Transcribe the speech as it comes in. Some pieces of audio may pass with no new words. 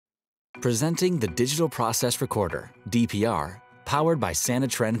Presenting the Digital Process Recorder, DPR, powered by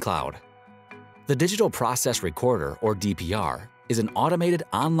SaniTrend Cloud. The Digital Process Recorder, or DPR, is an automated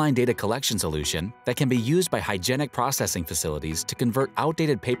online data collection solution that can be used by hygienic processing facilities to convert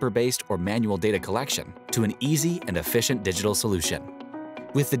outdated paper-based or manual data collection to an easy and efficient digital solution.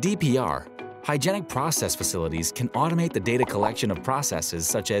 With the DPR, hygienic process facilities can automate the data collection of processes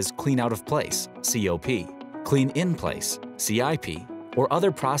such as clean out of place, COP, clean in place, CIP, or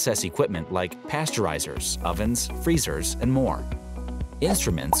other process equipment like pasteurizers, ovens, freezers, and more.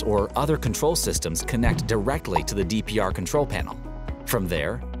 Instruments or other control systems connect directly to the DPR control panel. From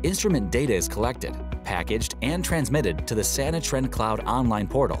there, instrument data is collected, packaged, and transmitted to the SaniTrend Cloud online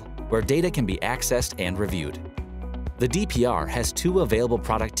portal, where data can be accessed and reviewed. The DPR has two available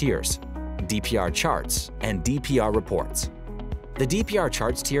product tiers, DPR Charts and DPR Reports. The DPR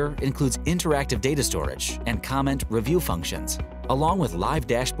Charts tier includes interactive data storage and comment review functions, along with live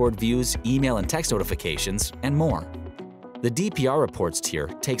dashboard views, email and text notifications, and more. The DPR Reports tier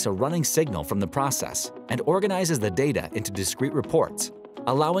takes a running signal from the process and organizes the data into discrete reports,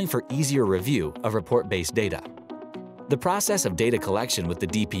 allowing for easier review of report-based data. The process of data collection with the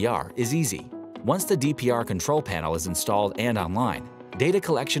DPR is easy. Once the DPR control panel is installed and online, data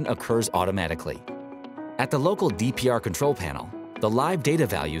collection occurs automatically. At the local DPR control panel, the live data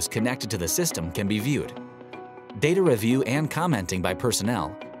values connected to the system can be viewed. Data review and commenting by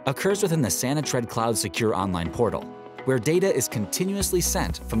personnel occurs within the SaniTrend Cloud secure online portal, where data is continuously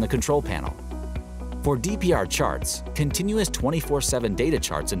sent from the control panel. For DPR Charts, continuous 24/7 data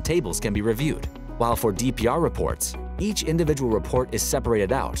charts and tables can be reviewed, while for DPR Reports, each individual report is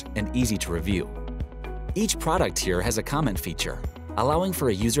separated out and easy to review. Each product here has a comment feature, allowing for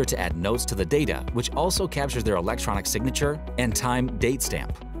a user to add notes to the data, which also captures their electronic signature and time date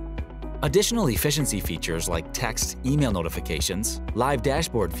stamp. Additional efficiency features like text, email notifications, live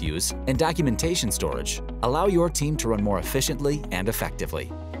dashboard views, and documentation storage allow your team to run more efficiently and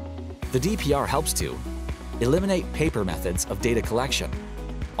effectively. The DPR helps to eliminate paper methods of data collection,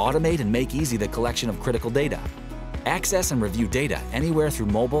 automate and make easy the collection of critical data, access and review data anywhere through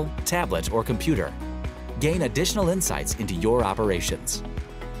mobile, tablet, or computer, gain additional insights into your operations.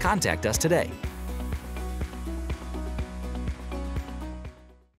 Contact us today.